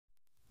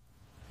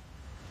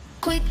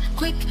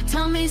quick,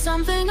 tell me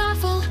something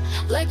awful.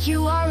 Like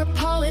you are a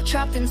poet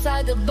trapped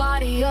inside the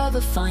body of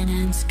a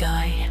finance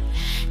guy.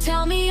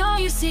 Tell me all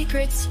your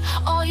secrets,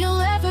 all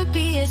you'll ever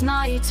be is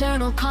my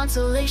eternal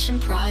consolation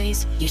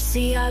prize. You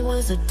see, I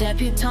was a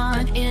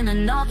debutante in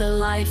another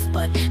life,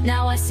 but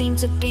now I seem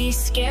to be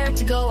scared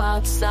to go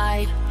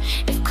outside.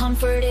 If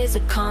comfort is a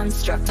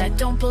construct, I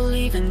don't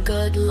believe in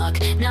good luck,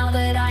 now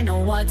that I know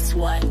what's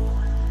what.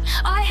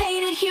 I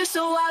hate it here,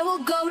 so I will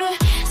go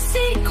to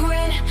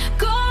secret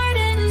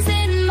gardens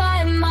in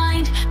my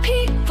mind.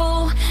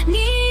 People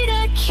need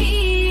a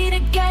key to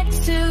get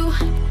to,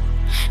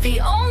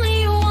 the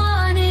only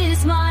one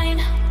is mine.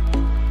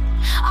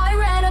 I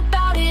read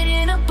about it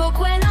in a book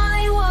when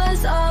I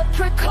was a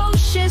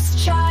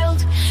precocious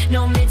child.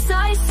 No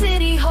mid-sized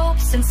city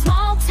hopes and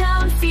small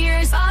town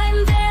fears.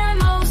 I'm there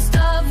most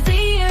of the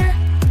year,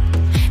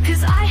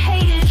 'cause I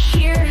hate it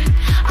here,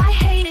 I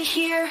hate it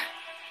here.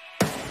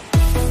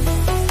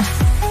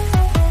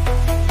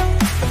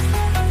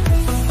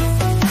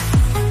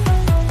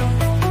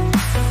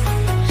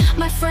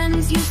 My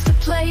friends used to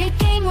play a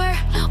game where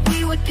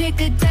we would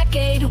pick a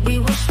decade we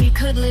wish we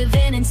could live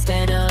in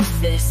instead of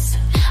this.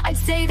 I'd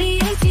say the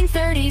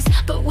 1830s,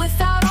 but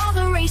without all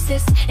the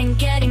racists and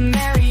getting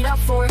married up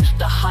for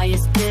the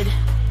highest bid.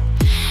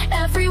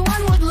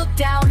 Everyone would look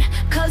down,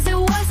 'cause it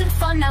wasn't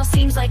fun. Now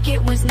seems like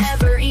it was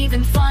never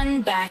even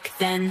fun back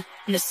then.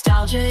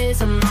 Nostalgia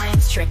is a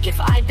mind trick. If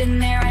I'd been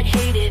there, I'd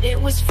hate it. It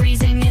was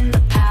freezing in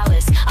the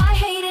palace. I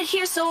hate it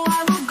here, so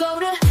I will go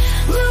to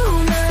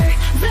lunar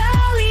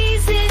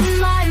valleys in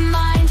my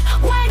mind.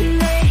 When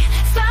they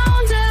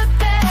found a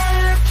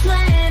better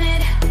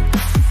planet,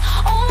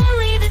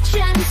 only the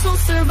gentle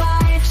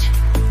survived.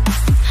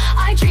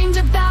 I dreamed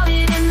about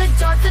it in the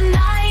dark, the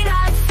night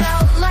I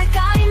felt like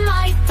I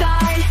might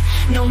die.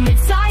 No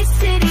mid-sized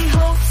city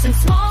hopes and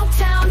small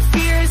town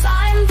fears.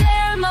 I'm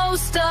there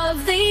most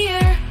of the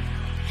year,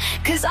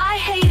 'cause I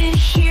hate it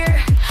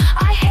here,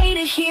 I hate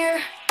it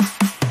here.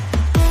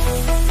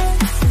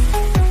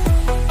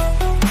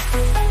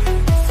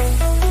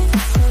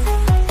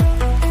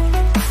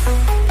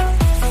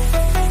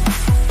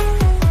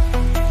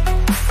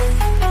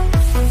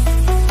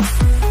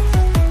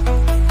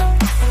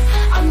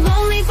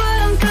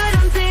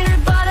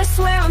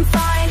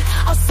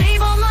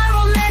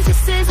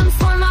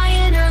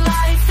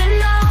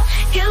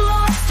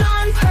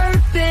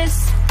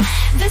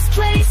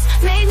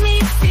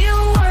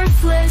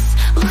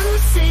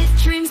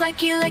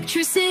 Like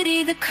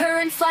electricity, the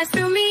current flies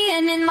through me,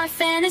 and in my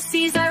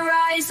fantasies I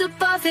rise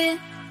above it.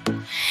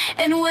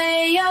 And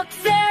way up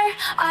there,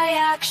 I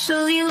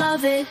actually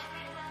love it.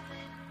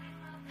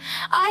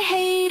 I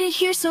hate it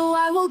here, so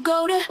I will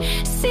go to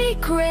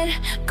secret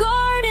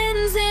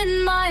gardens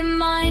in my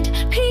mind.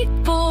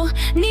 People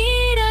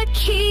need a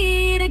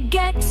key to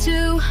get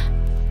to,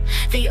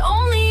 the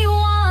only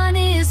one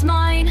is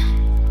mine.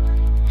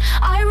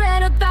 I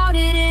read about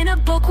it in a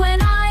book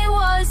when I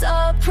was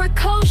a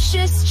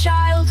precocious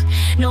child.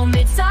 No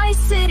mid-sized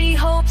city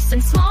hopes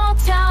and small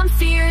town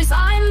fears.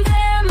 I'm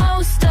there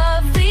most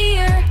of the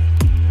year,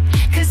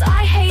 'cause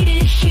I hate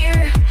it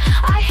here,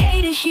 I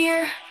hate it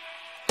here.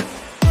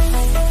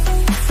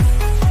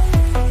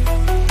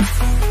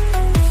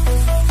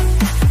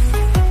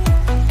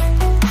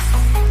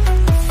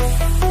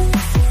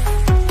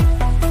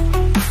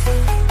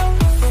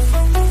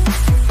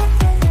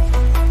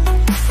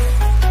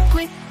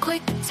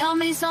 Tell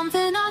me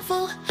something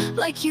awful,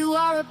 like you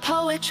are a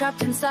poet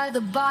trapped inside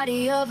the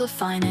body of a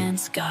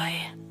finance guy.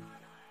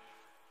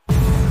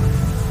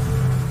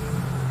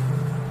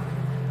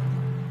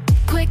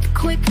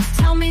 Quick,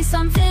 tell me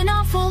something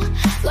awful,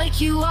 like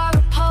you are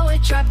a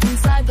poet trapped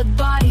inside the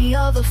body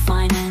of a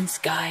finance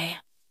guy.